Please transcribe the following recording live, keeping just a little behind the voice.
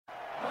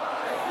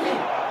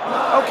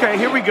Okay,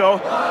 here we go.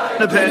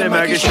 The Planet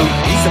Mikey Show.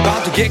 He's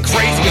about to get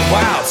crazy and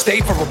wild. Stay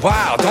for a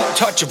while. Don't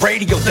touch your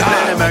radio dial.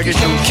 Planet Mikey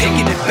Show.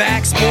 Kicking it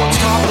back. Sports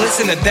talk.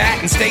 Listen to that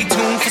and stay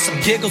tuned for some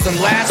giggles and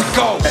laughs.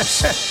 Go.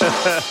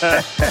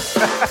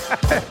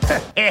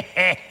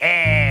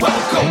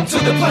 Welcome to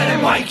the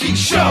Planet Mikey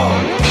Show.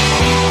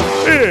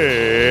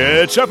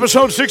 It's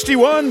episode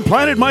 61,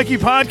 Planet Mikey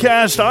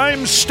Podcast.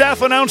 I'm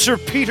staff announcer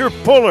Peter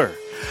Puller.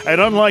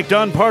 And unlike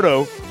Don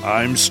Pardo,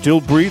 I'm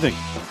still breathing.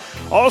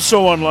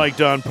 Also, unlike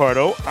Don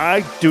Pardo,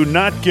 I do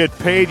not get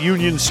paid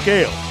union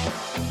scale.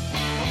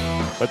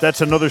 But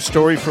that's another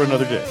story for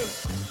another day.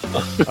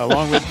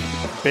 Along with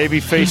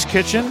Babyface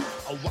Kitchen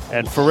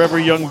and Forever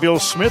Young Bill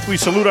Smith, we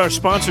salute our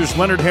sponsors,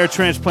 Leonard Hair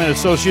Transplant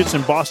Associates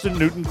in Boston,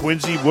 Newton,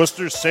 Quincy,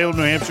 Worcester, Salem,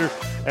 New Hampshire,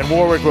 and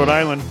Warwick, Rhode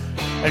Island.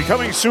 And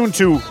coming soon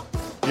to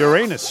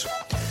Uranus,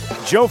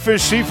 Joe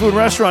Fish Seafood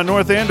Restaurant,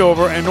 North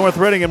Andover and North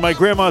Reading, and my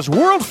grandma's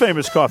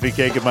world-famous coffee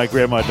cake at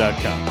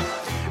mygrandma.com.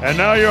 And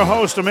now your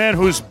host, a man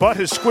whose butt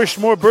has squished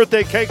more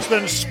birthday cakes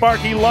than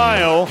Sparky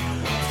Lyle,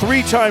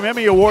 three-time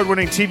Emmy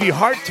Award-winning TV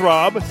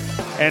heartthrob,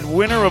 and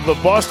winner of the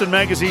Boston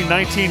Magazine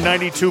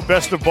 1992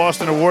 Best of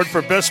Boston Award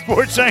for Best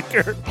Sports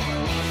Anchor.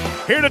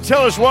 Here to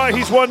tell us why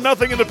he's won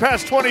nothing in the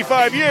past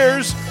 25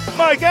 years,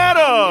 Mike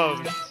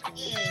Adams.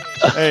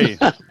 Hey,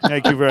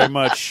 thank you very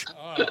much.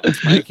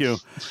 Thank you.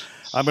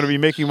 I'm going to be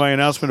making my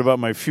announcement about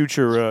my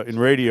future in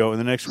radio in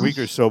the next week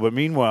or so. But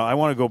meanwhile, I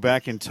want to go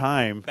back in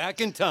time. With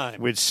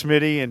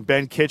Smitty and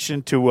Ben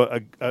Kitchen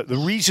to the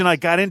reason I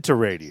got into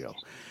radio.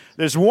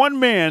 There's one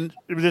man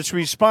that's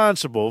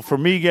responsible for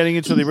me getting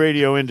into the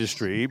radio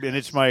industry, and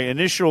it's my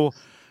initial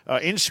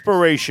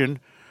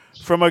inspiration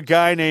from a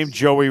guy named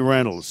Joey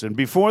Reynolds. And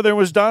before there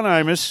was Don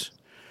Imus,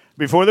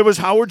 before there was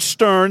Howard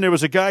Stern, there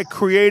was a guy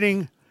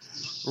creating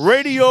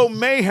radio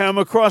mayhem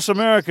across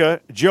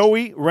America,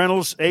 Joey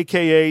Reynolds,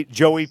 a.k.a.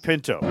 Joey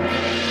Pinto.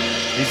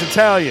 He's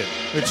Italian,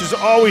 which is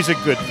always a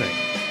good thing.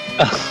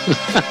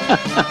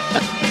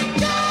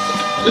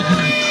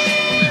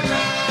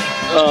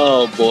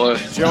 Oh, boy.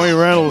 Joey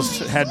Reynolds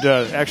had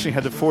actually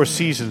had the Four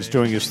Seasons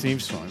doing his theme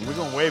song. We're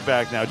going way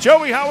back now.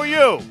 Joey, how are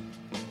you?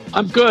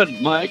 I'm good,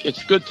 Mike.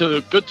 It's good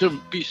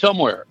to be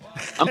somewhere.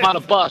 I'm on a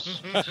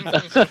bus.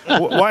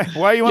 Why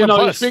are you on a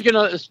bus? Speaking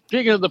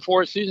of the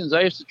Four Seasons,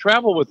 I used to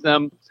travel with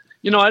them.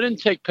 I didn't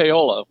take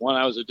payola when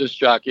I was a disc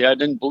jockey. I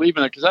didn't believe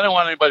in it because I didn't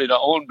want anybody to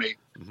own me.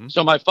 Mm-hmm.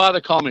 So my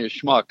father called me a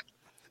schmuck.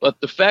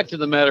 But the fact of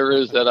the matter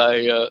is that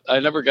I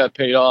never got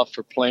paid off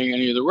for playing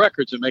any of the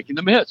records and making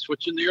them hits,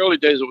 which in the early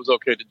days it was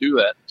okay to do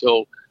that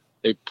until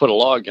they put a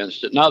law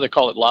against it. Now they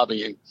call it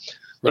lobbying.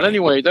 But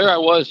anyway, there I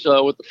was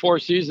with the Four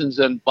Seasons,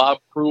 and Bob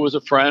Crew was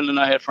a friend, and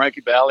I had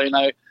Frankie Valli, and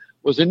I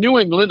was in New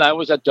England. I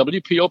was at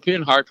WPOP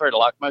in Hartford. I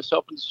locked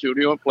myself in the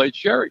studio and played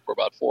Sherry for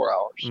about 4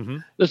 hours. Mm-hmm.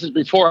 This is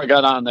before I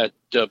got on that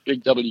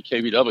big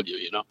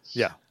WKBW,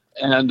 Yeah.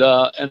 And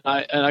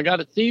I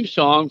got a theme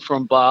song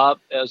from Bob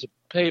as a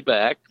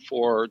payback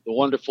for the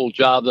wonderful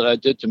job that I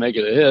did to make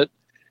it a hit.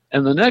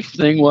 And the next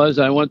thing was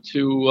I went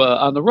to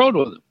on the road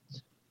with him,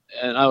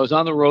 and I was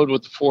on the road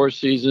with the Four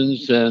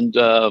Seasons, and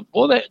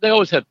they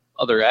always had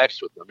other acts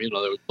with them. There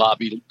was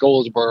Bobby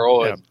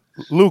Goldsboro and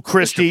Lou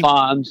Christie.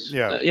 Bonds.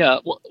 Yeah.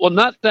 Well,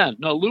 not then.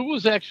 No, Lou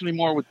was actually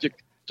more with Dick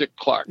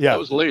Clark. Yeah. That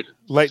was later.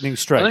 Lightning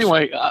Strikes. But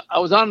anyway, I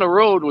was on the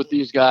road with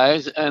these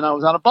guys, and I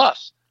was on a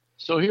bus.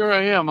 So here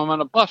I am. I'm on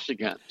a bus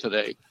again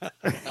today.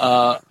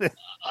 I'm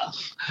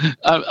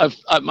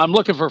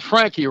looking for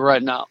Frankie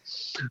right now.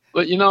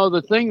 But,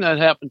 the thing that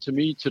happened to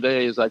me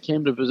today is I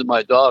came to visit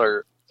my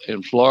daughter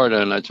in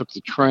Florida, and I took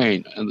the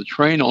train. And the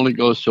train only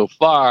goes so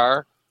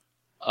far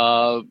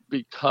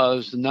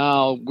because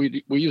now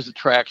we use the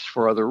tracks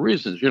for other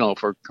reasons,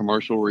 for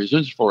commercial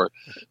reasons, for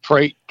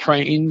freight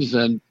trains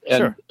and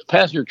sure.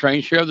 Passenger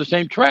trains share the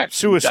same tracks.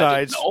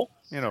 Suicides,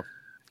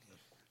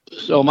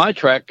 So my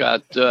track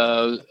got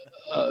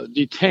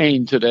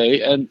detained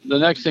today, and the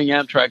next thing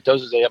Amtrak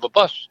does is they have a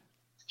bus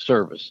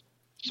service.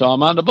 So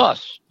I'm on the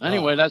bus.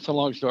 Anyway, that's a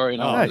long story,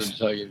 and I wanted to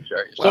tell you,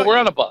 Jerry. So we're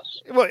on a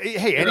bus. Well,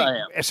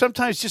 hey,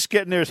 sometimes just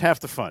getting there is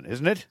half the fun,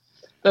 isn't it?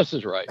 This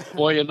is right.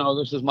 Boy,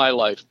 this is my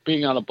life,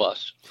 being on a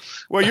bus.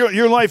 Well,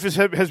 your life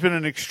has been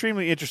an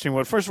extremely interesting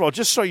one. First of all,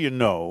 just so you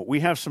know, we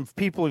have some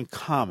people in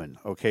common,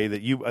 okay,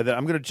 that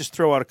I'm going to just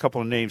throw out a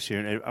couple of names here,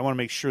 and I want to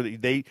make sure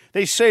that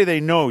they say they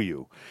know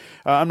you.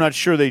 I'm not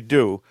sure they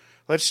do.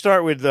 Let's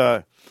start with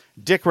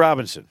Dick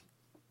Robinson.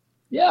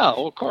 Yeah,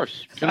 well, of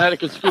course.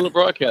 Connecticut School of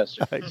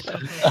Broadcasting.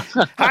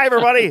 Hi,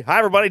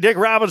 everybody. Dick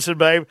Robinson,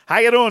 babe. How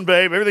you doing,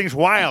 babe? Everything's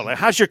wild.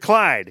 How's your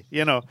Clyde?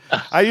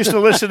 I used to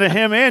listen to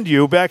him and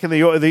you back in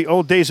the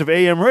old days of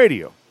AM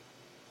radio.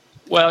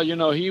 Well,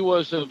 he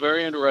was a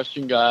very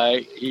interesting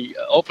guy. He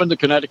opened the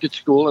Connecticut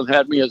School and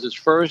had me as his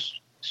first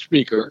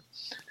speaker.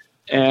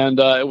 And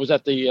it was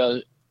at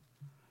the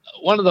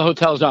one of the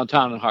hotels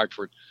downtown in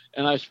Hartford.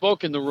 And I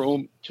spoke in the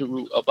room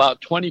to about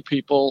 20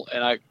 people,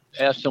 and I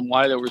asked them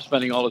why they were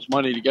spending all this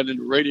money to get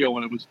into radio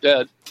when it was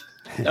dead.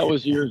 That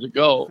was years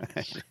ago.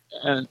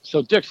 And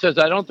so Dick says,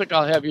 I don't think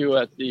I'll have you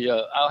at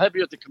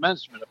the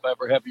commencement if I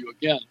ever have you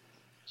again.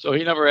 So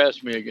he never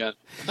asked me again.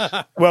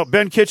 Well,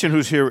 Ben Kitchen,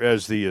 who's here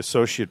as the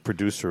associate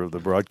producer of the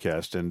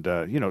broadcast and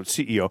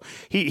CEO,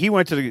 he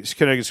went to the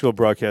Connecticut School of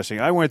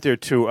Broadcasting. I went there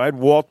too. I had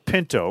Walt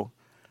Pinto,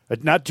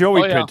 not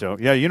Joey Pinto.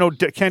 Yeah,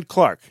 Kent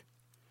Clark.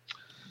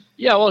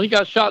 Yeah, well, he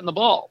got shot in the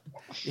ball.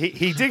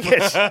 He did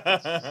get.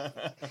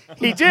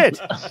 He did.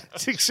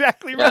 That's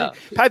exactly right.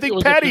 I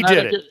think Patty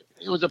did it.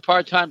 He was a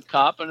part-time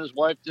cop, and his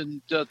wife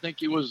didn't think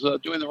he was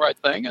doing the right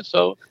thing, and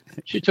so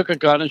she took a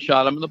gun and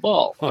shot him in the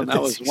ball. And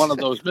that was one of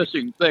those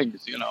missing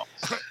things,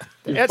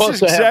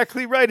 That's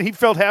exactly right. He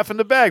felt half in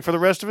the bag for the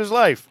rest of his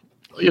life.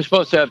 You're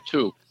supposed to have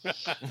two.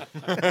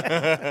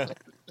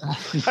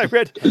 I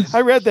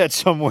read that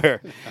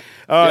somewhere.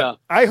 Yeah.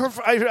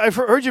 I've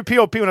heard your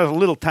POP when I was a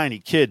little tiny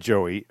kid,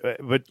 Joey.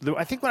 But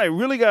I think when I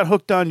really got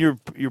hooked on your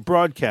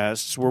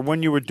broadcasts were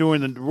when you were doing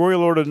the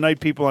Royal Order of the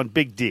Night People on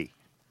Big D.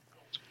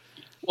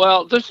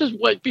 Well, this is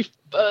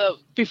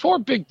before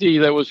Big D.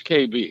 There was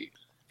KB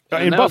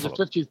in Buffalo.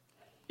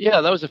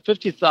 That was a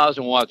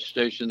 50,000 watt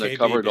station that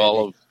covered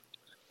all of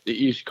the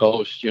East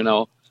Coast.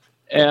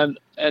 And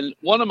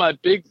one of my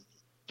big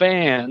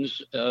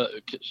fans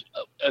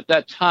at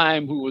that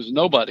time, who was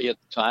nobody at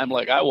the time,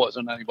 like I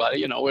wasn't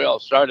anybody. We all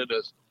started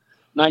as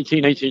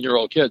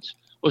 18-year-old kids.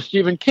 Was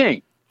Stephen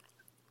King,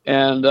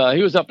 and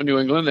he was up in New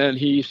England, and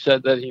he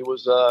said that he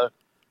was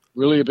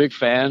really a big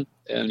fan,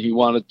 and he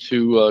wanted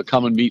to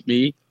come and meet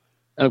me.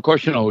 And of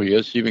course, who he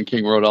is. Stephen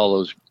King wrote all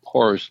those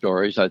horror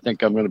stories. I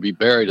think I'm going to be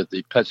buried at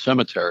the Pet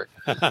Cemetery.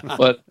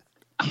 But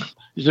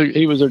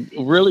he was a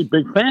really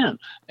big fan.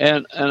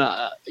 And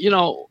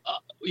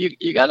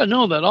you got to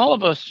know that all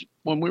of us,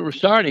 when we were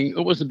starting,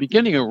 it was the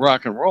beginning of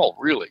rock and roll,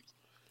 really.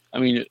 I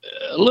mean,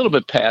 a little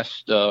bit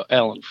past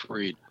Alan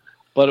Freed.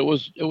 But it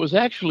was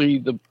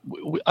actually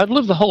I've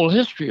lived the whole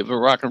history of the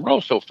rock and roll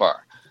so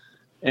far.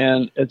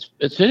 And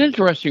it's an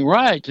interesting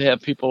ride to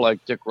have people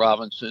like Dick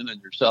Robinson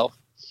and yourself,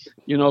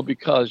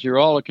 because you're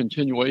all a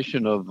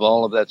continuation of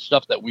all of that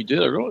stuff that we did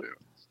earlier.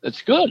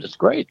 It's good. It's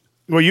great.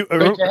 Well,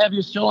 great to have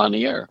you still on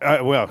the air.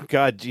 Well,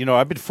 God,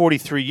 I've been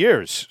 43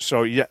 years.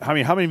 So, how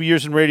many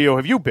years in radio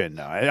have you been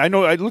now? I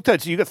know I looked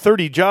at you got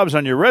 30 jobs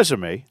on your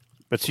resume,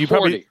 but so you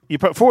 40.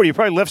 Probably 40. You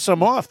probably left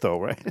some off, though,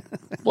 right?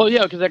 Well,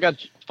 yeah, because I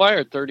got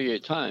fired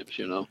 38 times.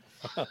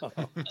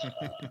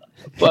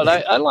 But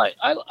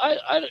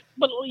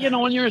but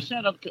when you're a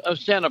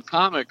stand-up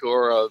comic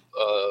or a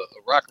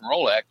rock and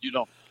roll act, you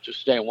don't just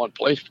stay in one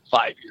place for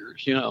 5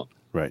 years.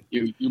 Right.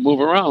 You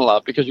move around a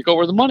lot because you go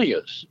where the money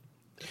is.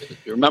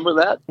 You remember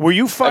that? Were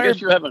you fired? I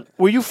guess you haven't.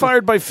 Were you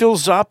fired by Phil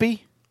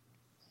Zoppi?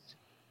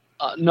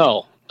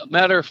 No.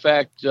 Matter of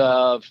fact,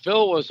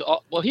 Phil was.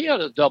 He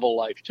had a double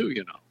life too.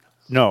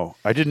 No,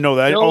 I didn't know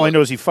that. All I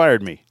know is he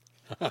fired me.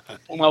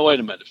 Well, wait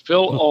a minute.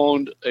 Phil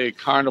owned a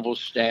carnival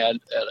stand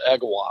at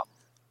Agawam.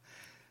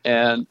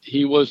 And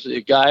he was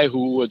a guy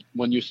who would,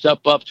 when you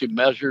step up to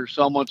measure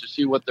someone to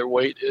see what their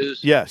weight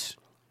is. Yes.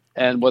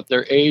 And what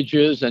their age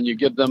is, and you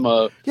give them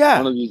one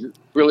of these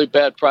really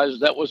bad prizes.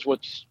 That was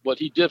what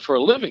he did for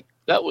a living.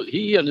 That was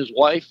he and his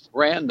wife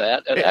ran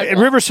that at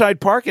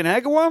Riverside Park in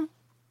Agawam.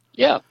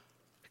 Yeah.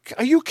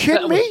 Are you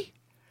kidding me?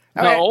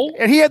 No.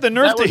 And he had the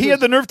nerve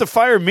the nerve to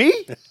fire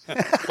me?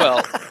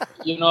 Well,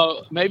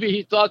 maybe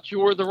he thought you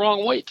were the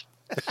wrong weight.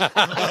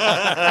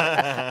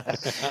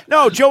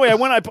 No, Joey, I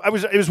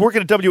was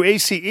working at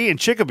WACE in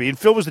Chicopee, and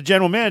Phil was the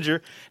general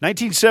manager,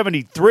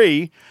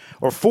 1973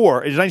 or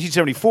 4. It was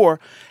 1974,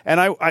 and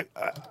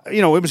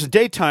it was a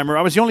daytimer.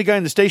 I was the only guy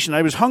in the station.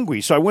 I was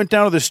hungry, so I went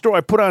down to the store.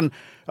 I put on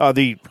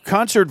the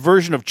concert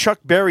version of Chuck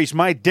Berry's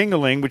 "My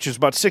Ding-a-Ling," which is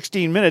about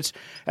 16 minutes,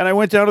 and I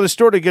went down to the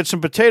store to get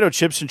some potato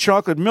chips and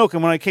chocolate milk.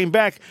 And when I came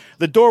back,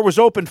 the door was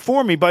opened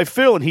for me by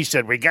Phil, and he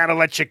said, "We got to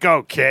let you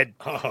go, kid."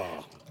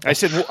 Oh. I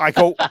said,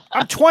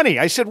 I'm 20.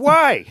 I said,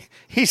 why?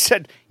 He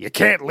said, you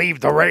can't leave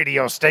the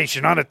radio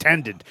station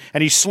unattended.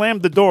 And he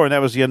slammed the door, and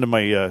that was the end of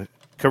my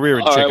career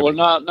in Chicopee. All right,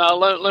 well, now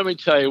let me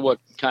tell you what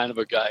kind of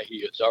a guy he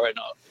is. All right,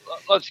 now,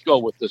 let's go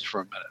with this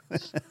for a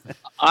minute.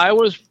 I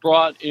was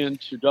brought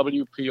into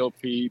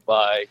WPOP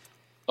by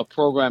a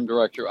program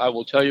director. I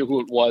will tell you who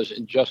it was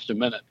in just a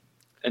minute.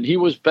 And he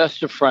was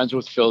best of friends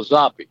with Phil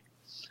Zoppi.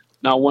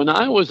 Now, when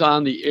I was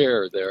on the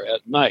air there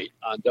at night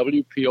on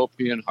WPOP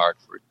in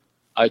Hartford,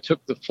 I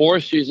took the 4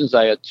 seasons.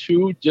 I had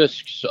 2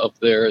 discs of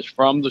theirs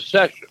from the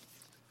session.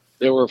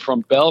 They were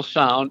from Bell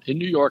Sound in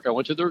New York. I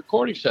went to the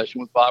recording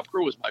session with Bob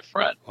Crew, was my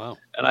friend. Wow.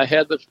 And I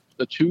had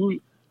the two.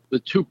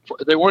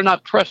 They were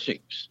not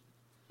pressings.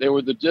 They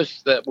were the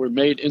discs that were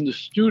made in the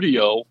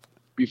studio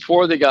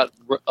before they got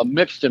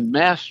mixed and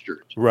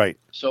mastered. Right.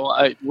 So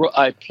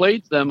I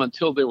played them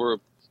until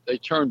they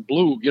turned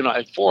blue. I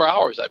had 4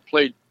 hours. I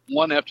played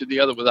one after the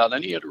other without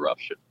any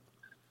interruption.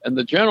 And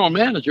the general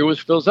manager was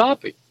Phil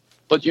Zoppi.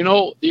 But, the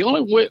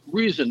only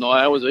reason, though,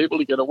 I was able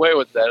to get away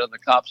with that, and the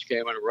cops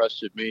came and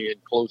arrested me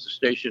and closed the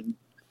station,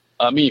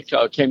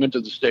 came into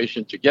the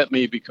station to get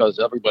me because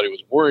everybody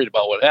was worried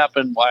about what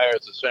happened. Why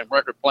is the same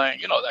record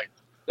playing?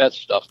 That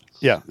stuff.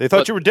 Yeah, they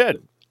thought you were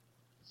dead.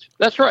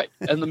 That's right.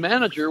 And the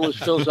manager was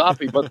Phil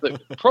Zoppi, but the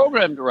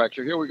program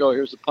director, here we go,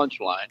 here's the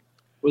punchline,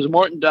 was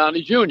Morton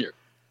Downey Jr.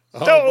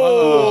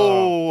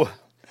 Oh!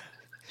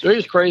 So he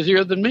was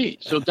crazier than me.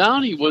 So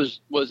Downey was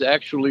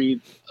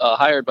actually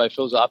hired by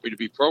Phil Zoppi to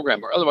be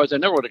programmer. Otherwise, I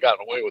never would have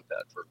gotten away with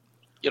that.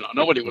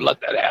 Nobody would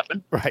let that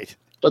happen. Right.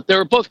 But they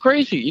were both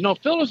crazy.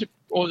 Phil was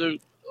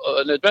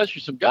an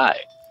adventuresome guy.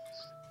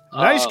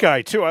 Nice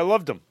guy, too. I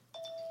loved him.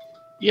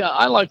 Yeah,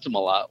 I liked him a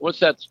lot. What's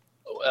that?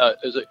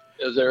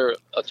 Is there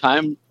a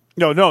time?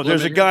 No.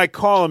 There's a guy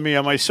calling me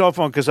on my cell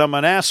phone because I'm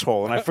an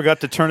asshole, and I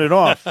forgot to turn it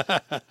off.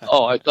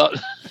 Oh, I thought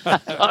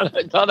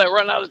I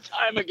run out of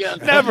time again.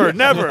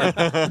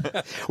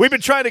 Never. We've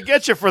been trying to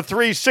get you for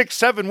 3, 6,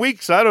 7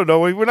 weeks. I don't know.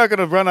 We're not going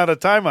to run out of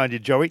time on you,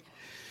 Joey.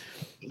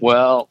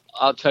 Well,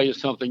 I'll tell you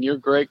something. You're a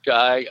great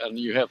guy, and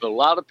you have a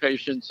lot of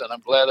patience, and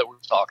I'm glad that we're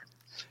talking.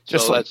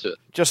 That's it.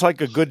 Just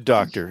like a good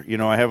doctor.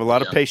 I have a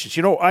lot of patience.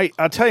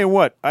 I'll tell you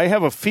what. I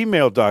have a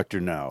female doctor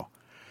now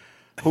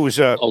who's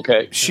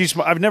okay.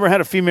 I've never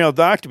had a female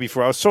doctor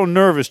before. I was so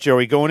nervous,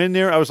 Joey, going in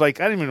there. I was like,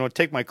 I didn't even want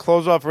to take my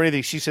clothes off or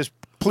anything. She says,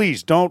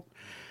 please don't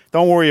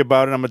worry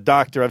about it. I'm a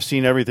doctor. I've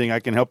seen everything. I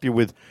can help you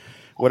with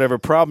whatever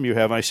problem you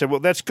have. And I said, well,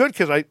 that's good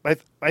because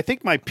I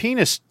think my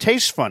penis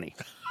tastes funny.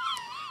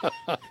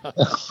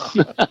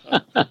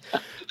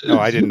 No,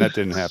 I didn't. That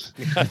didn't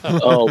happen.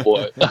 Oh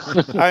boy,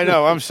 I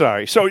know. I'm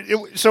sorry. So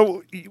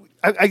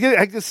I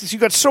guess you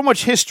got so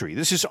much history.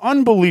 This is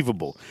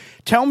unbelievable.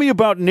 Tell me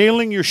about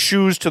nailing your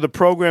shoes to the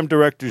program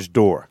director's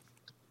door.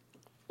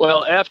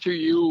 Well, after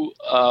you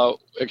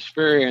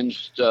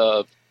experienced,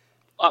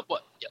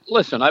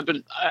 listen, I've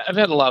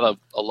had a lot of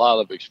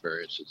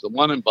experiences. The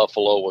one in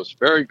Buffalo was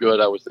very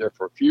good. I was there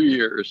for a few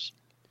years.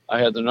 I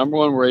had the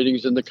 #1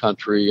 ratings in the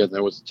country, and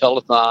there was a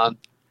telethon.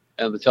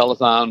 And the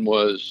telethon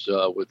was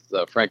with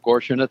Frank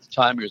Gorshin at the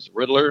time. He was the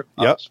Riddler,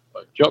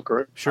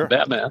 Joker, sure.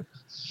 Batman.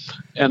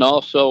 And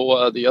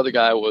also the other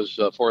guy was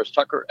Forrest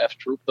Tucker, F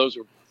Troop. Those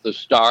are the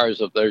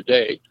stars of their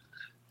day.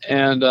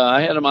 And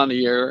I had him on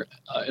the air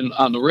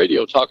on the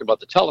radio talking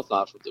about the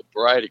telethon for the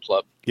Variety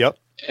Club. Yep.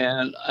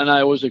 And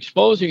I was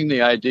exposing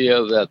the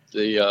idea that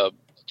the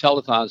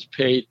telethons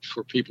paid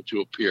for people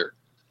to appear.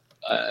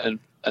 And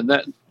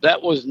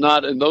that was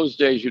not, in those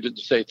days, you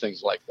didn't say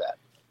things like that.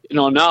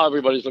 Now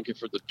everybody's looking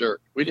for the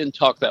dirt. We didn't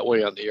talk that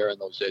way on the air in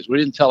those days. We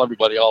didn't tell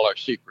everybody all our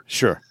secrets.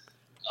 Sure.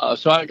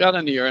 So I got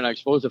on the air and I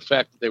exposed the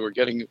fact that they were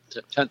getting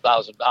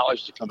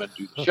 $10,000 to come and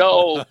do the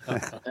show.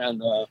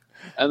 And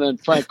then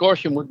Frank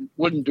Gorshin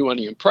wouldn't do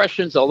any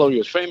impressions, although he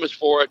was famous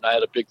for it. And I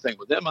had a big thing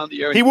with him on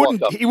the air. He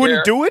wouldn't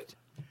do it?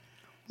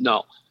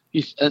 No.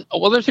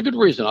 There's a good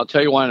reason. I'll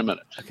tell you why in a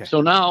minute. Okay.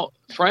 So now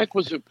Frank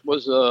was a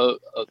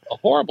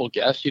horrible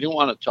guest. He didn't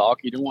want to talk.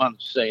 He didn't want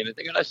to say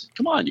anything. And I said,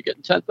 come on, you're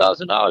getting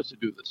 $10,000 to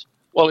do this.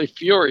 Well, he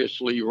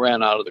furiously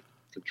ran out of the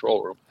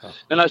control room. Huh.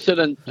 And I said,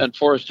 and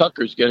Forrest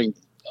Tucker's getting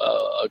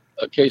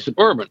a case of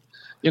bourbon.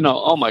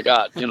 Oh, my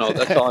God,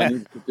 that's all I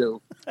needed to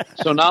do.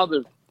 So now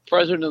the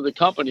president of the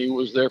company who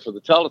was there for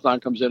the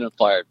telethon comes in and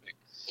fired me.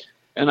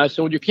 And I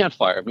said, well, you can't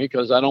fire me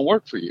because I don't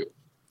work for you.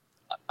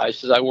 I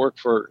said, I work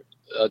for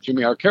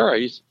Jimmy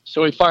Arcaro,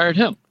 so he fired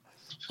him.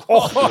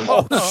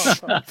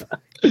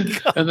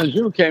 And then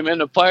Jim came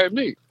in and fired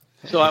me.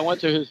 So I went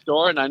to his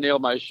door and I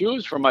nailed my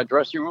shoes from my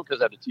dressing room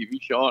because I had a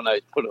TV show, and I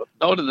put a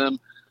note in them.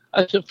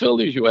 I said, fill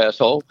these, you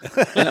asshole.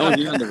 And that was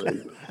the end of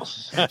it.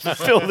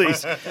 Fill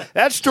these.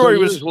 That story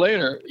was...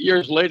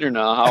 Years later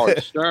now,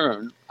 Howard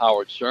Stern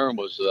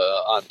was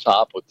on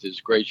top with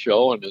his great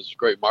show and his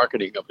great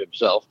marketing of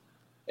himself.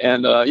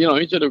 And,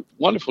 he did a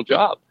wonderful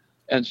job.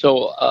 And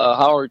so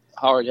Howard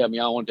had me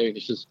on one day, and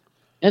he says,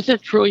 is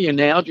it true you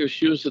nailed your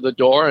shoes to the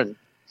door and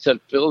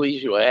said, fill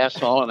these, you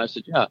asshole? And I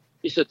said, yeah.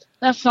 He said,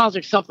 that sounds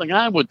like something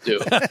I would do.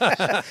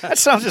 That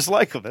sounds just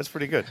like him. That's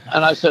pretty good.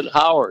 And I said,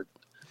 Howard,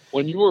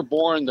 when you were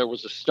born, there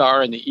was a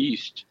star in the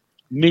east.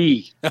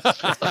 Me.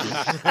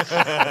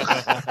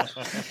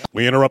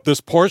 We interrupt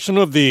this portion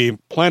of the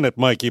Planet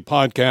Mikey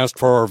podcast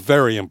for our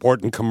very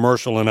important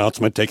commercial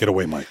announcement. Take it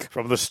away, Mike.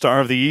 From the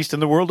star of the East in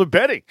the world of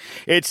betting.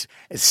 It's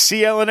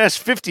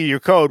CLNS50, your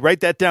code.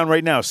 Write that down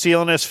right now,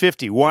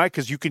 CLNS50. Why?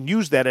 Because you can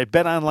use that at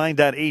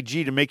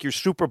betonline.ag to make your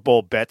Super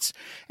Bowl bets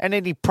and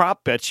any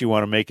prop bets you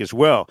want to make as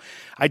well.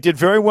 I did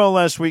very well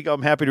last week.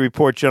 I'm happy to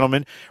report,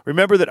 gentlemen.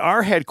 Remember that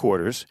our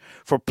headquarters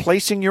for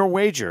placing your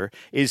wager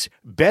is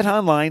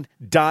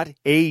betonline.ag.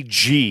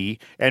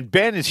 And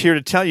Ben is here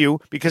to tell you,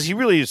 because he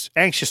really is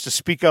anxious to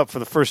speak up for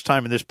the first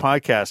time in this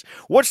podcast.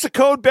 What's the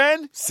code,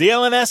 Ben?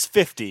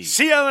 CLNS50.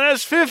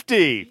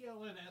 CLNS50.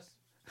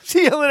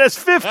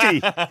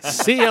 CLNS50.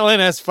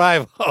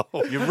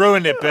 CLNS50. You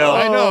ruined it, Bill.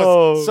 I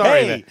know.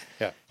 Sorry. Hey.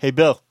 Yeah. Hey,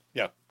 Bill.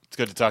 Yeah. It's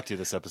good to talk to you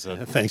this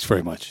episode. Thanks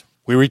very much.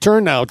 We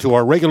return now to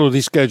our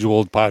regularly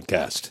scheduled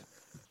podcast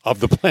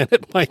of the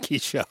Planet Mikey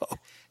Show.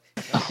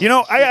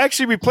 I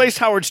actually replaced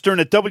Howard Stern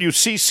at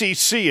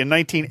WCCC in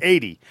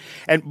 1980.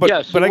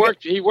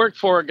 He worked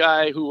for a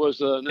guy who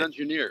was an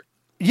engineer.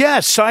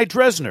 Yes, Cy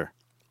Dresner.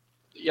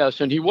 Yes,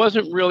 and he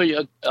wasn't really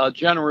a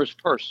generous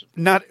person.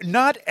 Not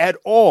at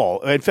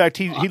all. In fact,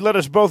 he let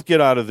us both get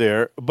out of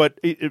there. But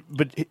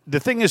the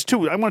thing is,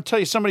 too, I want to tell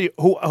you somebody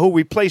who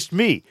replaced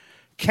me,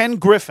 Ken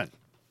Griffin.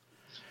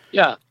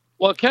 Yeah.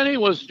 Well, Kenny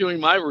was doing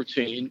my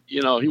routine.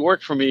 You know, he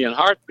worked for me in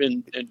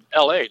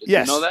L.A. Did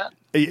Yes. you know that?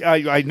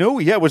 I knew.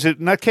 Yeah, was it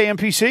not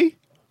KMPC?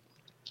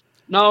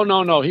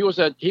 No. He was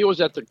at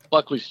the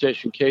Buckley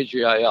station,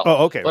 KGIL.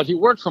 Oh, okay. But he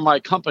worked for my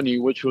company,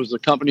 which was the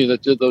company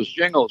that did those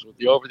jingles with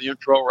the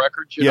over-the-intro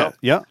records, you know?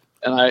 Yeah.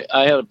 And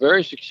I had a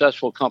very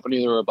successful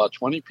company. There were about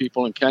 20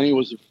 people, and Kenny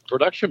was the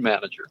production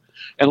manager.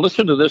 And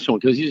listen to this one,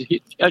 because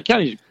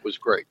Kenny was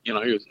great. You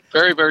know, he was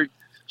very, very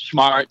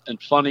smart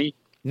and funny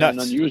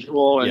and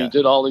unusual, and he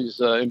did all these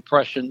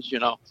impressions, you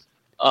know.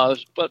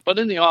 But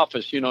in the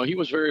office, you know, he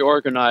was very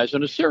organized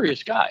and a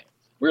serious guy,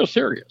 real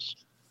serious.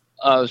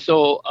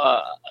 So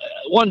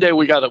one day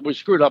we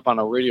screwed up on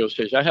a radio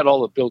station. I had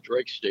all the Bill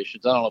Drake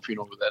stations. I don't know if you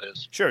know who that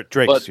is. Sure,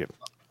 Drake's. But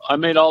I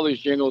made all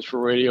these jingles for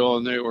radio,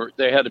 and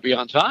they had to be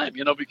on time,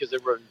 you know, because they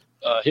were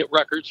hit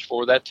records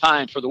for that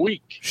time for the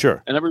week.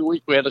 Sure. And every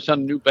week we had to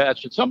send a new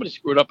batch, and somebody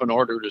screwed up an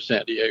order to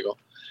San Diego.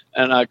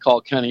 And I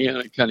called Kenny,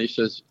 and Kenny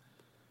says,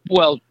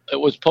 well, it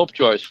was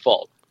Popejoy's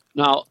fault.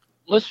 Now,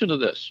 listen to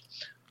this.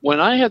 When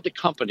I had the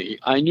company,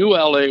 I knew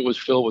L.A. was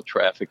filled with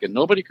traffic, and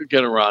nobody could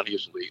get around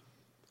easily.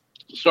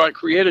 So I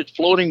created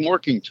floating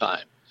working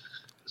time.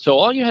 So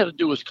all you had to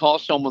do was call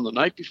someone the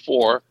night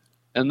before,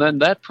 and then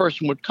that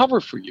person would cover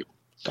for you.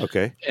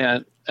 Okay.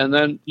 And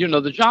then, you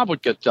know, the job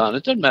would get done.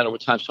 It didn't matter what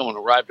time someone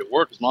arrived at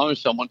work, as long as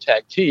someone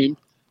tag teamed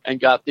and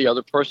got the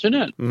other person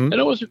in. Mm-hmm.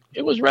 And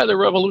it was rather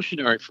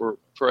revolutionary for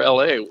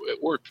LA.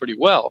 It worked pretty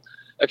well,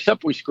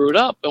 except we screwed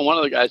up, and one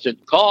of the guys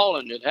didn't call,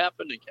 and it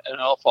happened, and it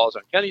all falls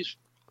on Kenny's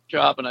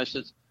job. And I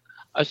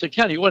said,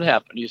 Kenny, what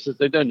happened? He said,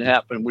 it didn't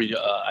happen.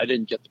 I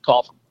didn't get the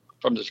call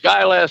from this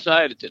guy last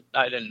night.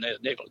 I didn't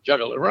able to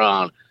juggle it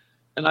around.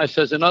 And I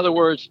says, in other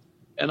words,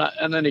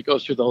 and then he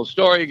goes through the whole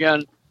story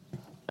again.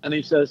 And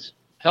he says,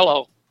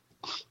 hello.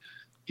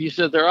 He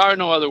said, there are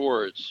no other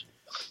words.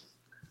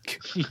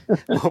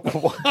 Are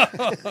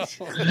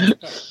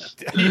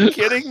you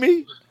kidding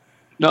me?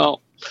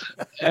 No.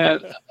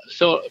 And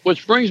so,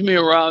 which brings me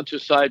around to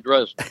Cy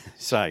Dresden.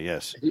 Cy,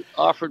 yes. He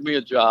offered me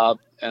a job,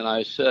 and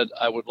I said,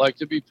 I would like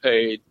to be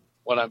paid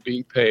what I'm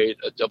being paid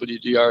at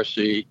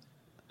WDRC.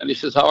 And he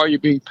says, how are you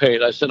being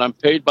paid? I said, I'm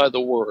paid by the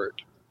word.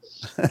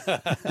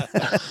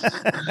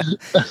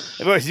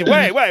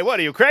 Wait, what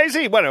are you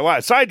crazy?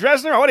 What? Cy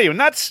Dresner? What are you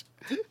nuts?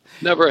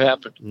 Never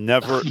happened.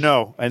 Never.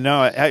 No, I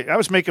know. I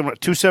was making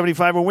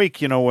 $275 a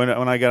week. You know, when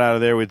I got out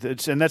of there with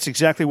it, and that's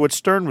exactly what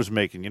Stern was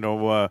making. You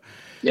know.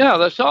 Yeah,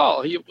 that's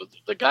all.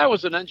 The guy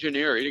was an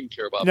engineer. He didn't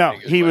care about. No,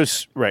 he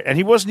was right, and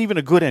he wasn't even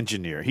a good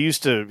engineer. He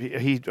used to.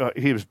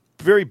 He was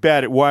very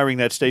bad at wiring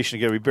that station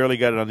together. We barely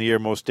got it on the air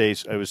most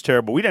days. It was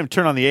terrible. We didn't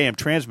turn on the AM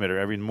transmitter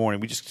every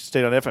morning. We just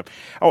stayed on FM.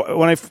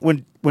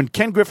 Oh, when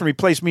Ken Griffin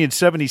replaced me in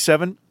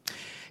 '77,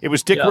 it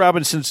was Dick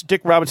Robinson.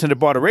 Dick Robinson had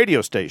bought a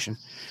radio station,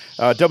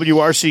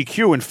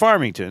 WRCQ in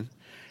Farmington,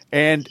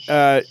 and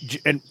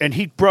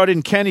he brought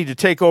in Kenny to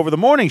take over the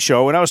morning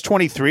show. And I was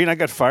 23, and I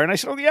got fired. And I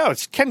said, "Oh yeah,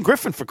 it's Ken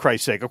Griffin, for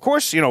Christ's sake! Of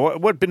course, you know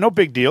what? No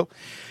big deal."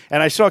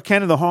 And I saw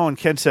Ken in the hall, and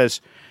Ken says,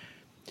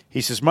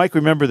 "Mike,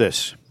 remember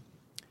this.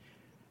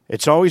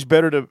 It's always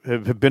better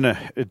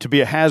to be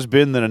a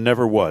has-been than a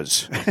never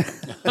was."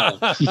 I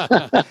thought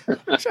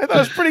it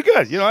was pretty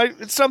good. You know,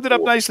 it summed it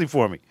up nicely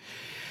for me.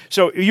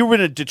 So you were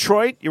in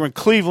Detroit, you were in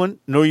Cleveland,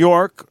 New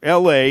York,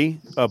 L.A.,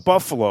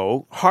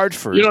 Buffalo,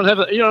 Hartford. You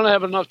don't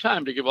have enough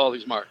time to give all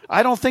these markets.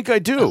 I don't think I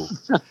do.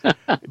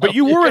 But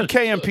you were at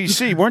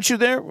KMPC, weren't you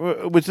there?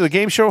 With the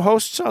game show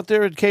hosts out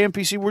there at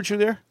KMPC, weren't you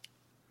there?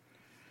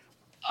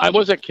 I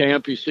was at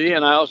KMPC,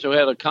 and I also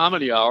had a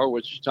comedy hour,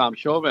 which Tom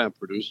Chauvin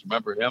produced.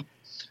 Remember him?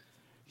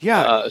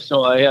 Yeah.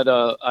 So I had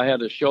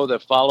a show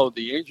that followed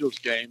the Angels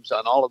games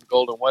on all of the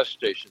Golden West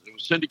stations. It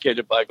was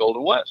syndicated by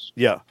Golden West.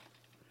 Yeah.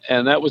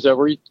 And that was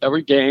every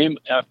game.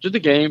 After the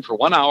game, for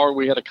 1 hour,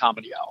 we had a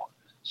comedy hour.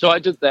 So I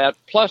did that.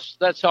 Plus,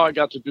 that's how I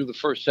got to do the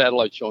first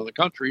satellite show in the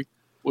country,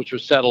 which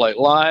was Satellite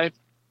Live.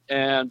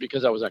 And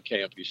because I was on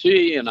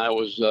KMPC and I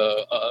was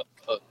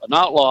an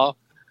outlaw,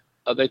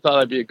 they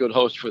thought I'd be a good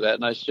host for that.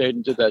 And I stayed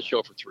and did that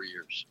show for 3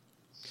 years.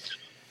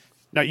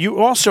 Now,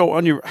 you also,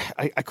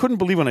 I couldn't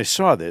believe when I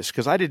saw this,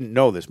 because I didn't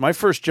know this. My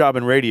first job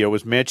in radio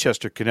was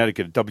Manchester,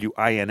 Connecticut, at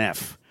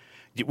WINF.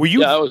 Were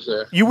you? Yeah, I was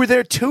there. You were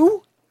there,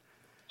 too?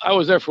 I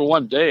was there for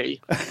 1 day.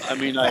 I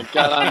mean, I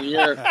got on the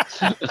air.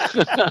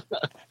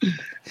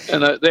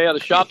 And they had a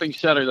shopping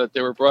center that they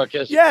were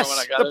broadcasting. Yes, when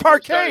I got the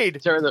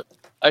Parkade.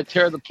 I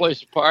tear the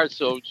place apart,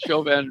 so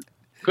Chauvin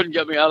couldn't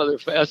get me out of there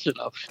fast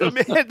enough.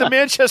 The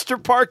Manchester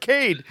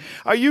Parkade.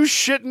 Are you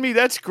shitting me?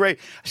 That's great.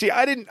 See,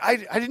 I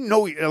didn't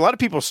know. A lot of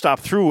people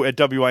stopped through at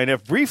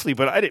WINF briefly,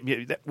 but I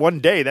didn't. 1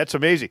 day, that's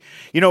amazing.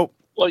 You know.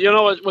 Well, you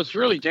know what's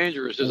really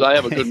dangerous is I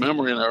have a good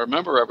memory and I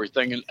remember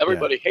everything, and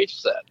everybody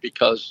hates that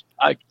because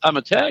I'm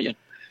Italian,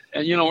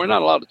 and we're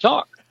not allowed to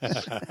talk.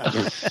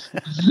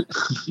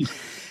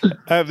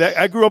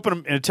 I grew up in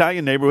an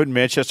Italian neighborhood in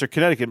Manchester,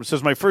 Connecticut. This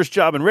was my first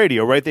job in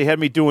radio, right? They had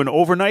me doing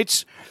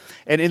overnights.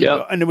 And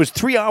and it was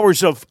 3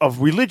 hours of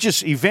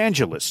religious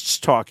evangelists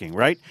talking,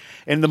 right?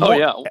 And at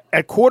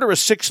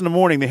 5:45 in the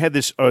morning, they had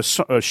this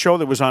show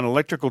that was on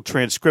electrical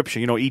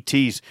transcription,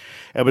 ETs.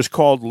 It was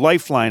called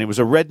Lifeline. It was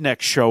a redneck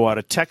show out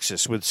of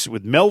Texas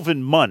with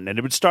Melvin Munn. And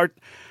it would start,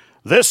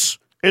 "This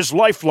is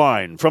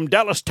Lifeline from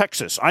Dallas,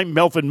 Texas. I'm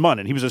Melvin Munn."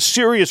 And he was a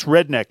serious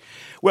redneck.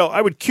 Well,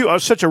 I was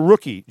such a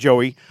rookie,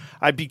 Joey.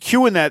 I'd be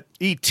cueing that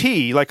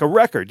ET like a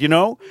record,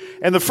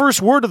 And the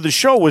first word of the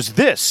show was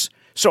this.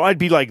 So I'd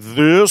be like,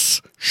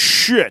 "This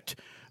shit,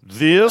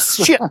 this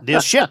shit,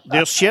 this shit,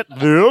 this shit,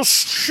 this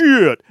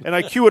shit." And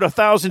I cue it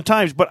 1,000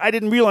 times, but I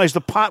didn't realize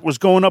the pot was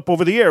going up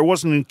over the air. It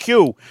wasn't in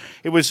cue.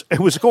 It was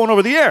going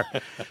over the air.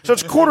 So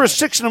it's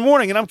 5:45 in the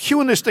morning, and I'm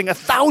cueing this thing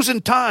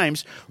 1,000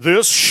 times.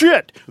 This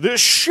shit,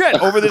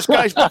 over this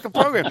guy's fucking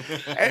program.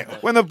 And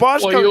when the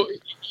boss comes,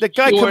 the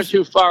guy you comes. weren't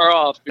too far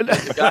off,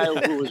 because the guy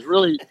who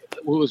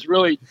was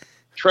really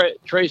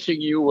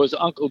tracing you was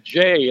Uncle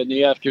Jay in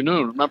the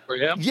afternoon. Remember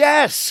him?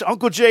 Yes,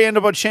 Uncle Jay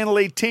ended up on Channel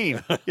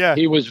 18. Yeah,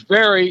 he was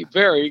very,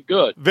 very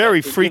good.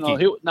 Very freaky.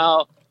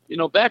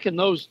 Back in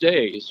those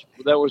days,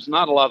 there was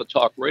not a lot of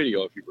talk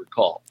radio, if you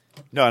recall.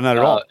 No, not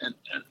at all.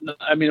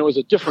 And it was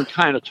a different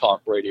kind of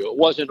talk radio. It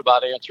wasn't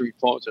about answering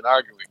phones and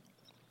arguing.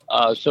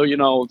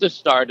 This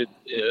started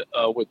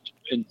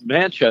in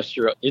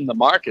Manchester, in that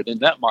market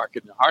in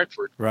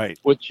Hartford, right?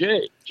 With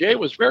Jay. Jay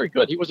was very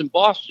good. He was in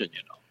Boston,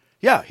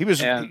 Yeah, he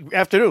was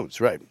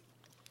afternoons, right?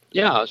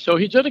 Yeah, so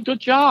he did a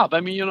good job.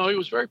 He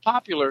was very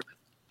popular,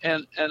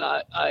 and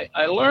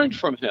I learned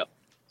from him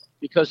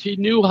because he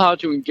knew how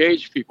to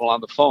engage people on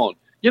the phone.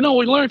 We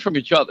learn from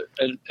each other,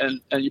 and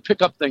you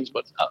pick up things,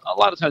 but a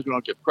lot of times we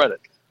don't give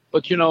credit.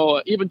 But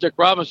even Dick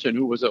Robinson,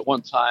 who was at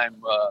one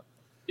time,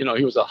 he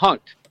was a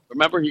hunk.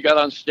 Remember, he got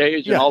on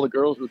stage and all the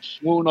girls would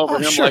swoon over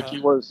him like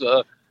he was.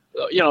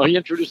 He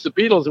introduced the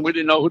Beatles, and we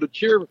didn't know who to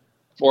cheer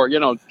for,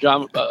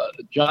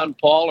 John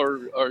Paul,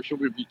 or should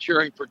we be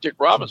cheering for Dick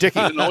Robinson? Dickie.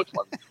 I didn't know which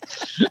one.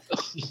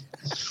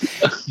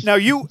 Now,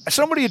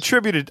 somebody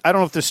attributed, I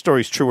don't know if this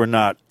story's true or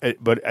not,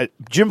 but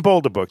Jim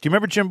Boulderbook. Do you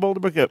remember Jim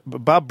Boulderbook?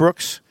 Bob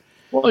Brooks?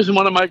 Well, he's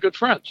one of my good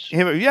friends.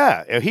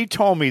 He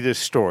told me this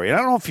story. And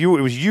I don't know if it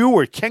was you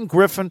or Ken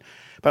Griffin,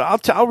 but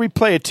I'll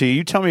replay it to you.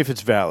 You tell me if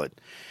it's valid.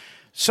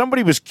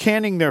 Somebody was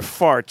canning their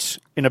farts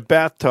in a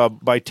bathtub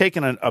by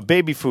taking a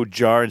baby food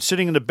jar and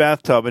sitting in the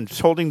bathtub and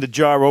holding the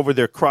jar over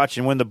their crotch.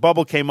 And when the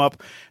bubble came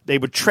up, they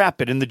would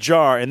trap it in the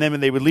jar, and then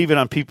they would leave it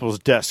on people's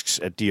desks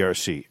at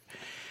DRC.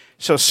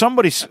 So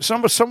somebody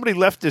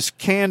left this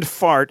canned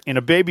fart in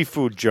a baby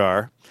food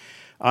jar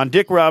on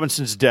Dick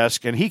Robinson's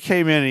desk, and he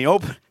came in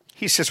and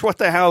he says, "What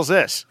the hell's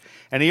this?"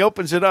 And he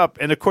opens it up,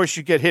 and of course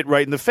you get hit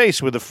right in the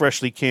face with a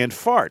freshly canned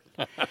fart.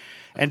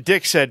 And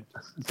Dick said,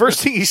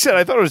 first thing he said,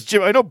 I thought it was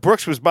Jim. I know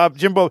Brooks was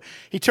Jimbo.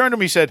 He turned to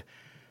me and said,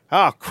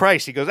 "Oh,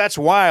 Christ." He goes, "That's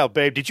wild,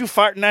 babe. Did you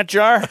fart in that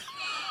jar?"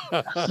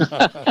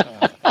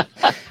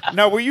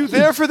 Now, were you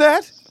there for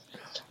that?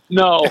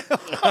 No.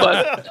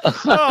 But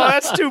Oh,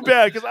 that's too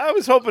bad, because I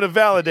was hoping to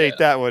validate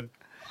that one.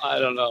 I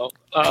don't know.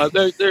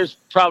 There's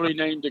probably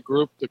named a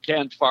group the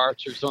Canned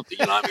Farts or something.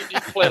 He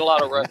played a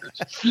lot of records.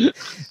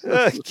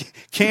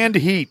 Canned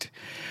Heat.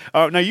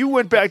 Now, you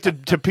went back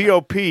to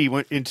POP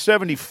in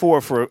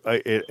 74 for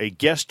a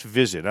guest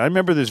visit. I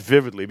remember this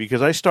vividly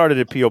because I started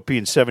at POP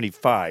in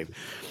 75.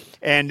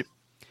 And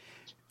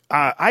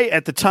I,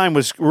 at the time,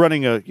 was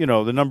running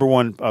the number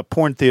one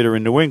porn theater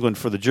in New England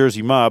for the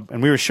Jersey Mob,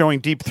 and we were showing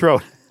Deep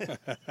Throat.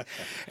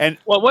 And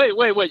well,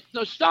 wait.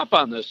 No, stop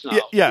on this now.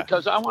 Yeah.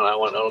 Because I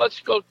want to.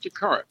 Let's go to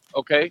current.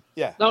 Okay.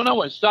 Yeah. No.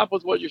 Wait. Stop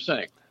with what you're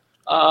saying.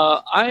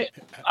 I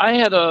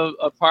had an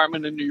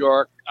apartment in New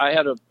York. I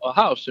had a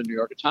house in New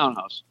York, a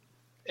townhouse,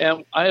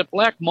 and I had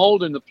black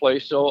mold in the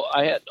place. So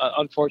I had,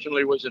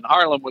 unfortunately, was in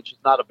Harlem, which is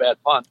not a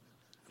bad pun.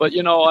 But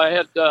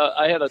I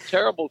had a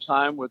terrible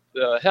time with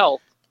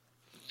health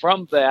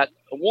from that.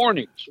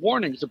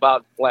 Warnings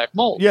about black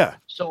mold. Yeah.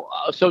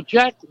 So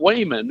Jack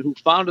Wayman, who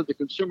founded the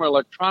Consumer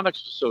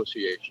Electronics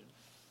Association,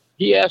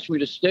 he asked me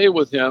to stay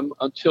with him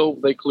until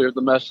they cleared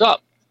the mess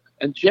up.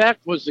 And Jack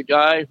was the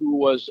guy who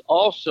was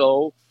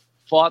also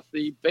fought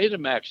the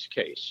Betamax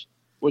case,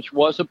 which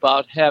was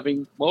about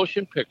having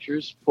motion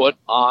pictures put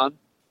on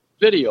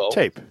video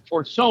tape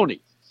for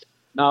Sony.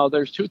 Now,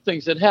 there's two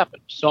things that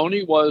happened.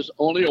 Sony was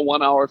only a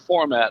 1 hour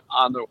format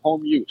on their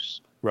home use.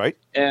 Right.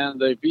 And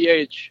the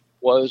VH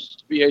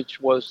was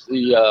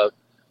the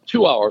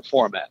 2 hour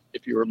format,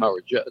 if you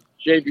remember,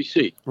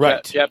 JVC,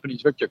 right.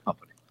 Japanese Victor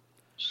Company.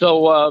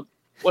 So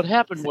what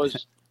happened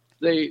was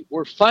they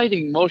were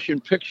fighting Motion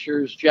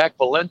Pictures, Jack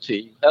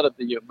Valenti, head of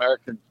the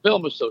American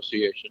Film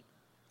Association,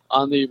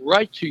 on the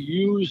right to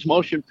use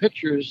motion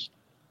pictures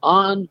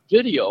on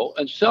video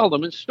and sell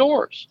them in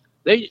stores.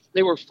 They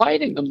were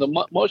fighting them.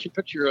 The Motion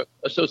Picture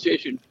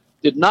Association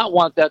did not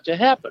want that to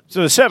happen.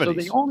 So the 70s. So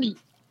the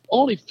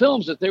only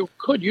films that they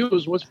could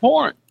use was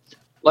porn.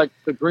 like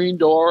the Green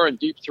Door and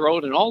Deep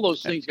Throat and all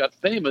those things got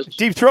famous.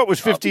 Deep Throat was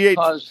 58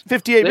 because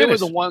 58 they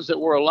minutes. were the ones that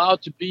were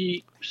allowed to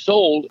be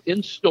sold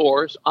in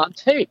stores on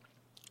tape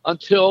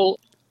until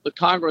the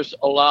Congress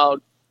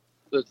allowed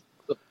the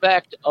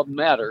fact of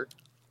matter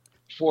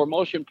for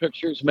motion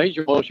pictures,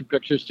 major motion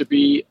pictures, to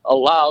be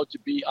allowed to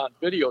be on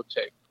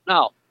videotape.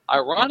 Now,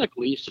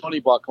 ironically,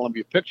 Sony bought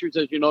Columbia Pictures.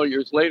 As you know,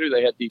 years later,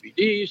 they had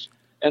DVDs.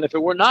 And if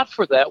it were not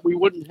for that, we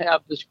wouldn't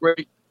have this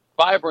great,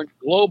 vibrant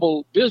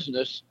global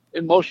business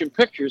in motion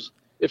pictures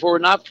if it were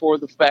not for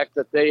the fact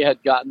that they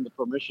had gotten the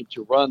permission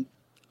to run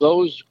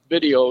those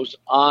videos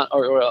on,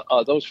 or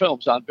those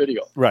films on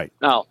video. Right.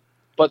 Now,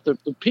 but the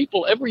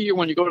people, every year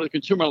when you go to the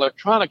Consumer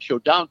Electronics Show,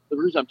 the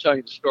reason I'm telling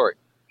you the story,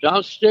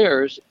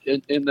 downstairs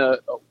in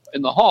the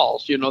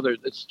halls,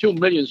 it's 2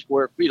 million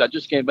square feet. I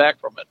just came back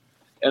from it.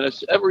 And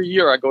it's every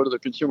year I go to the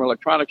Consumer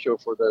Electronics Show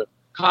for the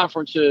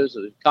conferences.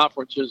 The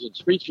conferences and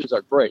speeches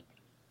are great.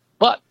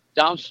 But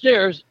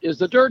downstairs is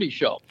the Dirty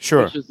Show,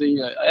 Sure. which is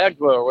the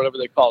AGFA or whatever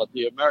they call it,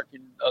 the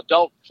American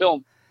Adult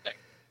Film thing.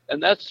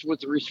 And that's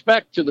with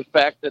respect to the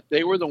fact that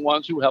they were the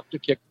ones who helped to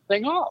kick the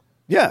thing off.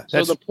 Yeah.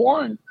 So the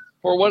porn,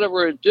 for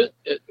whatever it did,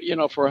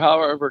 for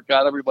however it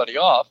got everybody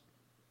off,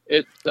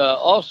 it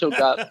also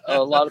got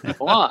a lot of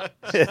people on.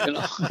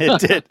 It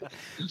did.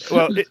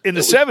 Well, in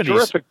the 70s.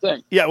 Terrific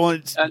thing. Yeah. Well,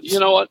 and you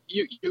know what?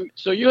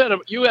 So you had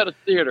a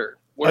theater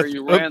where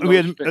you ran. We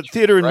had those a pictures,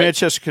 theater in right?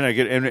 Manchester,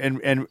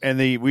 Connecticut,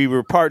 and we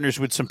were partners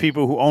with some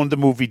people who owned the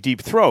movie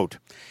Deep Throat.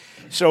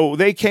 So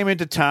they came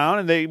into town,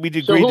 and we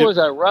agreed. So who was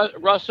that?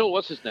 Russell?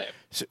 What's his name?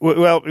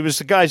 Well, it was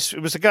the guys.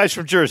 It was the guys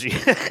from Jersey.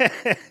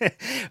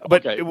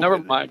 But okay, never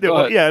mind. Go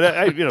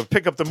ahead. Yeah,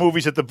 pick up the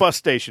movies at the bus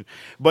station.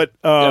 But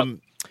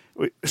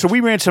so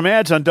we ran some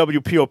ads on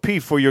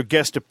WPOP for your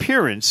guest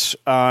appearance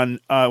on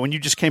when you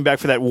just came back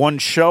for that one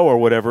show or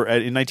whatever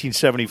in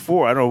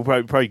 1974. I don't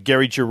know, probably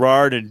Gary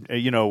Gerard and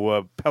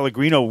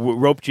Pellegrino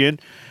roped you in,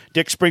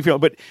 Dick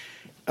Springfield, but.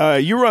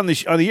 You were on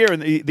the air,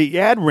 and the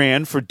ad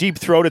ran for Deep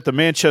Throat at the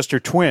Manchester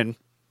Twin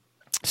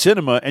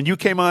Cinema, and you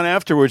came on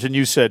afterwards and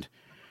you said,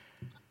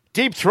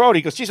 Deep Throat?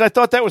 He goes, geez, I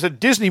thought that was a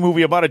Disney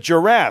movie about a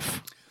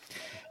giraffe.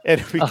 And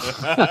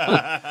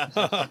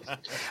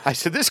I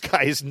said, this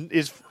guy is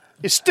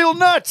still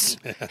nuts.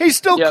 He's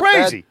still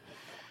crazy.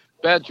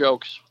 Bad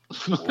jokes.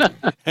 But,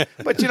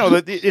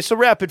 it's the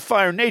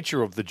rapid-fire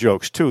nature of the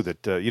jokes, too,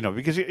 that,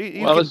 because...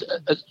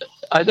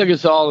 I think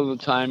it's all in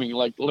the timing.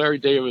 Like Larry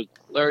David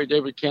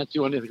can't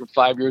do anything from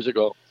 5 years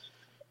ago.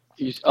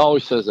 He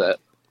always says that.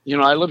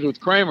 I lived with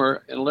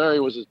Kramer, and Larry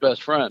was his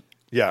best friend.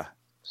 Yeah.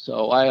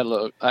 So I had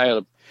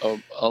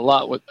a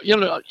lot with...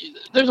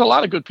 there's a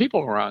lot of good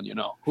people around,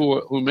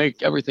 who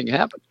make everything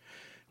happen.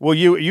 Well,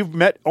 you've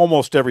met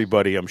almost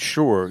everybody, I'm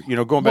sure.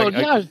 Going back... Well,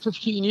 yeah,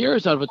 15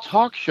 years out of a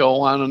talk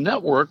show on a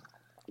network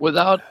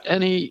without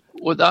any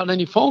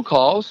phone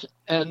calls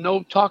and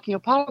no talking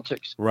of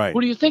politics. Right.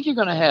 Who do you think you're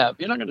going to have?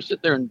 You're not going to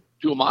sit there and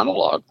do a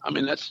monologue. I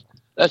mean, that's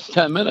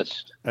 10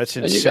 minutes. That's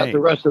insane. And you got the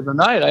rest of the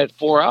night. I had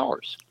 4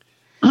 hours.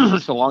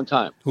 It's a long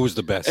time. Who was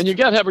the best? And you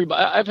got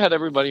everybody. I've had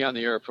everybody on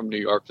the air from New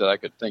York that I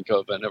could think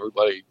of, and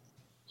everybody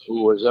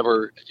who was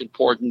ever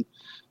important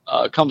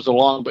comes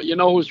along. But you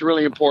know who's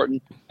really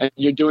important, and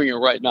you're doing it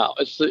right now.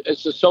 It's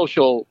the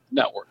social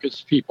network.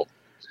 It's people.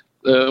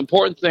 The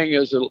important thing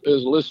is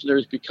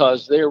listeners,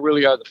 because they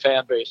really are the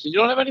fan base. And you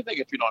don't have anything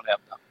if you don't have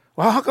them.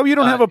 Well, how come you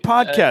don't have a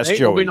podcast, Joey?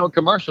 There'll be no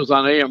commercials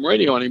on AM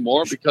radio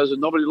anymore because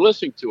nobody's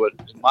listening to it,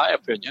 in my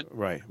opinion.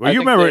 Right. Well, you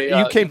remember,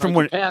 you came from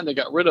when Japan, they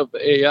got rid of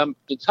AM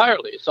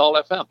entirely. It's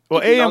all FM.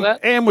 Well,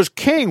 AM was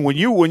king when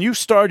you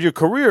started your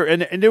career,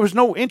 and there was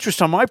no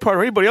interest on my part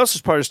or anybody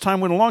else's part as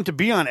time went along to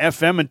be on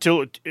FM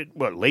until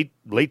late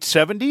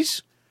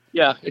 70s.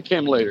 Yeah, it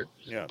came later.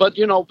 Yeah. But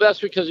that's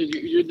because you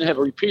didn't have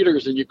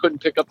repeaters and you couldn't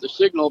pick up the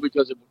signal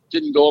because it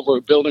didn't go over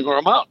a building or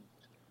a mountain.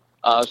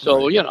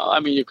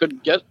 Right. You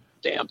couldn't get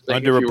damn thing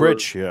under a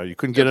bridge. You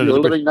couldn't get under the bridge. If you were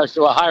living bridge next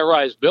to a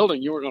high-rise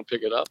building, you were going to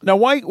pick it up. Now,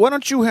 why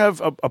don't you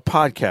have a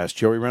podcast,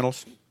 Joey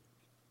Reynolds?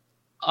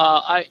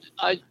 Why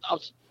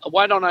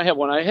don't I have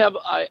one?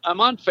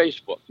 I'm on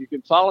Facebook. You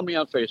can follow me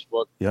on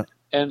Facebook. Yeah.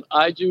 And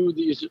I do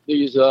these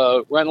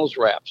Reynolds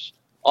raps.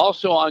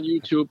 Also on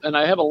YouTube, and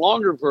I have a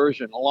longer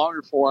version, a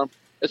longer form.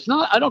 It's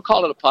not. I don't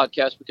call it a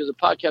podcast because a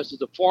podcast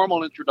is a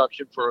formal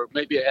introduction for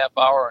maybe a half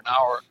hour, an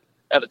hour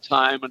at a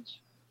time. And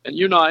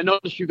I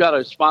noticed you got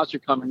a sponsor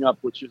coming up,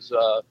 which is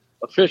a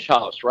fish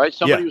house, right?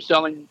 Somebody who's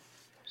selling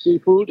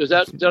seafood. Did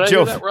I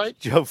hear that right?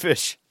 Joe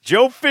Fish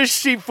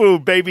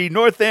Seafood, baby,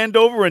 North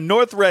Andover and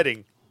North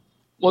Reading.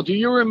 Well, do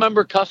you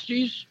remember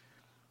Custy's?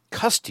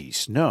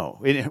 Custy's,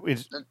 no. In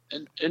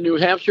New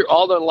Hampshire,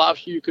 all the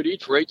lobster you could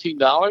eat for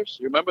 $18.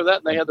 You remember that?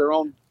 And they had their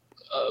own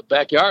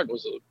backyard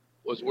was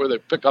where they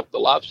pick up the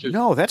lobsters.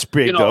 No, that's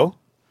big, though.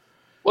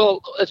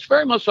 Well, it's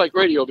very much like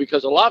radio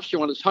because a lobster,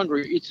 when it's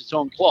hungry, eats its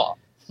own claw.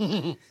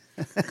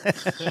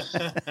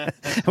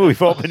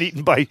 We've all been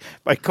eaten by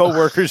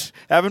coworkers,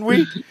 haven't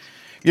we?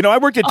 I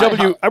worked at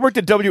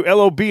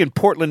WLOB in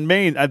Portland,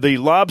 Maine, at the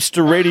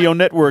Lobster Radio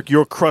Network,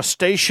 your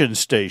crustacean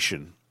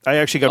station. I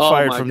actually got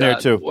fired from there,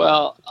 too.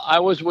 Well, I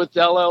was with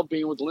LL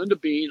Bean, with Linda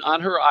Bean,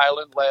 on her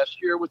island last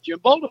year with Jim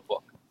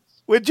Bodefoot.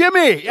 With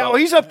Jimmy. Oh,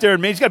 he's up there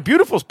in Maine. He's got a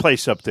beautiful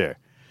place up there.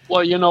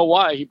 Well, you know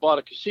why? He bought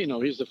a casino.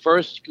 He's the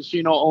first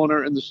casino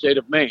owner in the state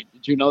of Maine.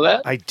 Did you know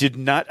that? I did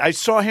not. I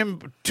saw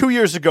him 2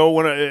 years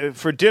ago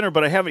for dinner,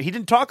 but I haven't. He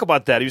didn't talk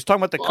about that. He was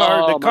talking about the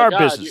car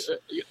business.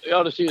 You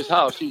ought to see his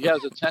house. He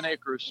has a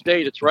 10-acre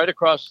estate. It's right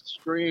across the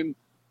stream,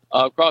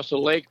 across the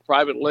lake,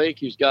 private lake.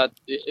 He's got.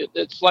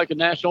 It's like a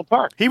national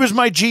park. He was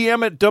my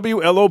GM at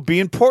WLOB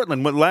in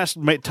Portland when last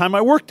time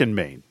I worked in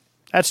Maine.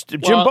 That's Jim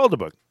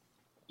Bodefoot.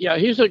 Yeah,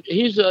 he's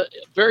a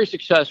very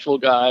successful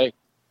guy,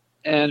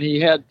 and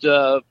he had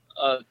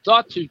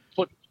thought to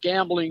put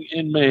gambling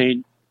in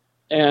Maine,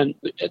 and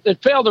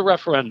it failed the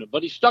referendum,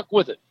 but he stuck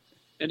with it.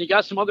 And he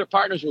got some other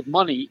partners with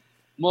money,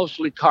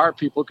 mostly car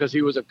people, because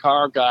he was a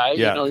car guy.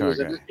 Yeah,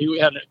 he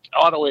had an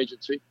auto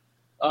agency.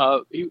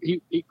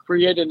 He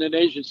created an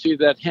agency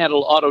that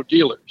handled auto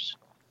dealers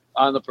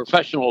on the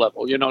professional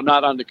level,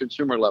 not on the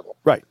consumer level.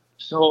 Right.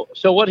 So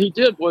what he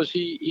did was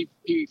he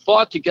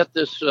fought to get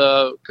this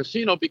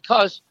casino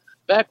because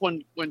back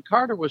when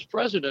Carter was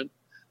president,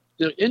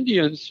 the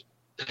Indians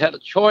had a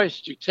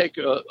choice to take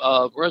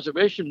a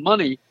reservation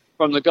money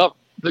from the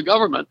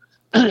government,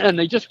 and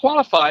they just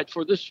qualified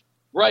for this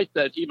right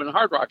that even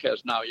Hard Rock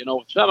has now,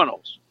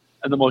 Seminoles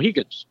and the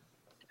Mohegans.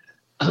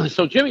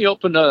 So Jimmy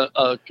opened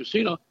a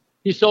casino.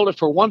 He sold it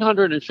for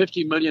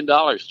 $150 million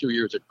 2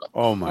 years ago.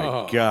 Oh,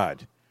 my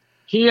God.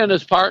 He and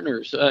his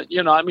partners,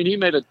 he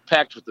made a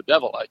pact with the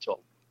devil, I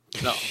told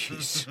him. No.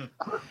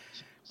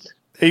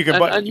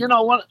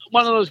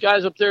 One of those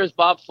guys up there is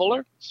Bob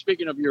Fuller.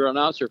 Speaking of your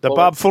announcer. The Fuller.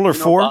 Bob Fuller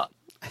 4?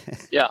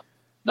 Yeah.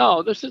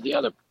 No, this is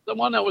the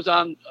one that was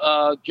on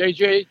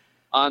JJ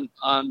on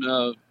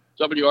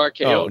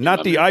WRKO. Oh,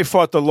 not the I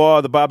Fought the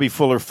Law, the Bobby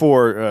Fuller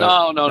 4.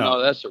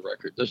 No, that's the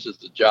record. This is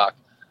the jock.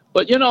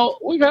 But,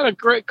 we've had a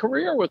great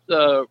career with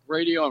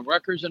radio and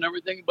records and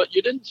everything, but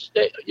you didn't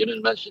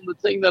mention the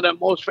thing that I'm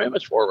most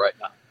famous for right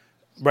now.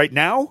 Right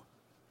now?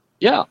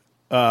 Yeah.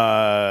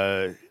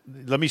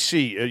 Let me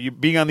see. You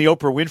being on the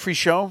Oprah Winfrey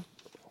Show?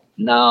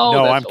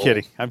 No, I'm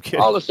kidding. I'm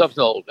kidding. All the stuff's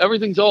old.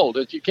 Everything's old.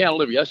 You can't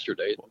live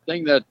yesterday. The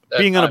thing that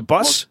being on a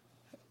bus?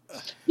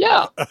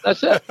 Yeah,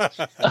 that's it.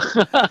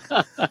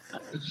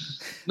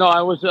 No,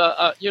 I was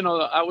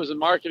I was a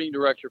marketing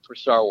director for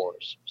Star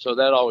Wars, so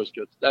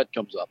that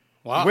comes up.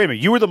 Wow. Wait a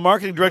minute. You were the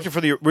marketing director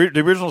for the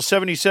original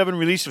 77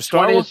 release of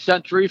Star Wars? 20th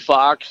Century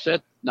Fox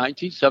at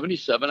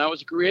 1977. I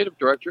was a creative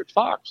director at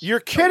Fox. You're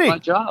kidding. That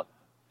was my job.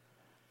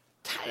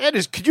 That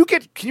is. Can you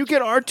get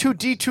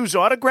R2-D2's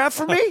autograph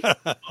for me?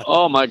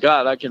 Oh my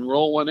God, I can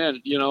roll one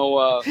in.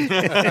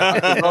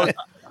 I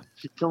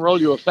can roll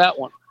you a fat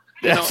one.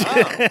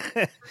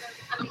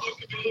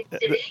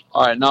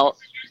 All right, now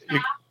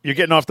you're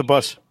getting off the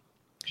bus.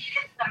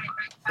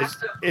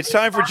 It's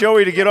time for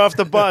Joey to get off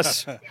the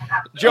bus.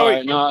 Joey,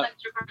 right, no,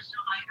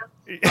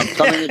 I'm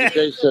coming into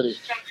Day City.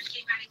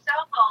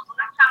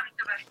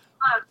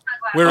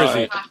 Where is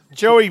he?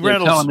 Joey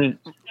Reynolds.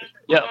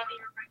 Yeah.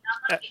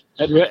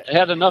 Have you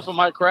had enough of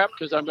my crap?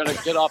 Because I'm going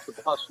to get off the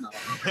bus now.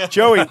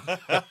 Joey,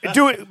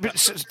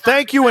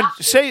 thank you, and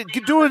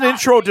do an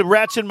intro to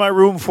Rats in My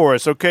Room for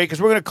us, okay? Because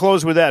we're going to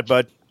close with that,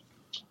 bud.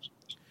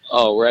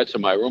 Oh, Rats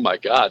in My Room! My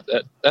God,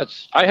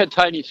 that's. I had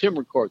Tiny Tim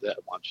record that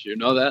once. You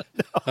know that?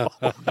 No.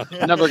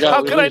 Never got.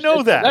 How can I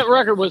know that? That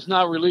record was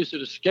not released.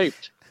 It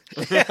escaped.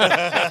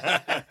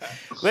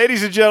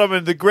 Ladies and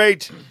gentlemen, the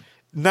great,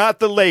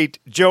 not the late,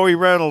 Joey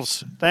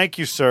Reynolds. Thank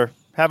you, sir.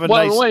 Have a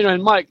nice. Well, wait,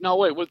 and Mike. No,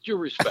 wait. With due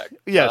respect,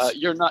 yes,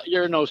 you're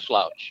no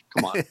slouch.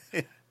 Come on.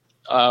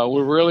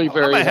 We're really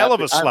very. I'm a hell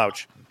of a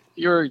slouch.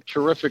 You're a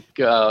terrific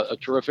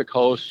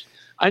host.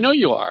 I know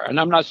you are, and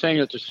I'm not saying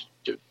it to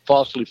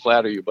falsely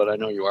flatter you, but I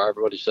know you are.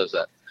 Everybody says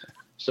that.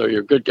 So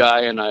you're a good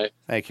guy, and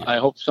thank you. I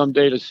hope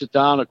someday to sit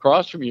down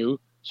across from you.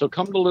 So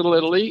come to Little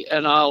Italy,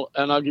 and I'll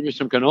give you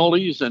some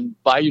cannolis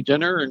and buy you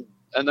dinner, and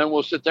then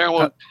we'll sit there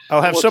and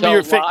I'll have some of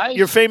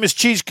your famous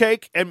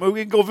cheesecake, and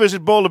we can go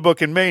visit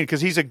Boulderbook in Maine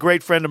because he's a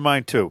great friend of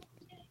mine too.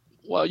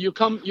 Well, you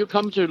come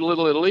to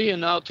Little Italy,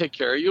 and I'll take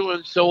care of you,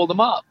 and so will the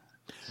mob.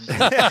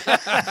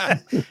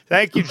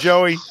 Thank you,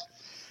 Joey.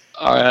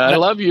 All right, I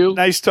love you.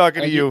 Nice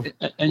talking to you.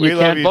 And you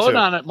can't vote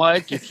on it,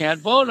 Mike. You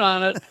can't vote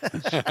on it.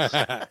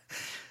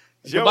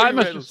 Goodbye,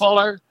 Mr.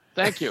 Fuller.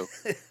 Thank you.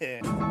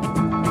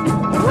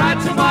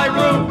 Rats in my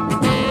room.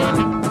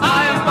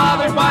 I am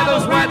bothered by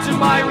those rats in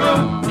my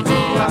room.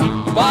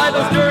 By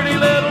those dirty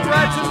little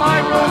rats in my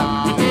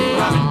room.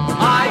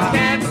 I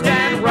can't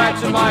stand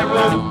rats in my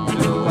room.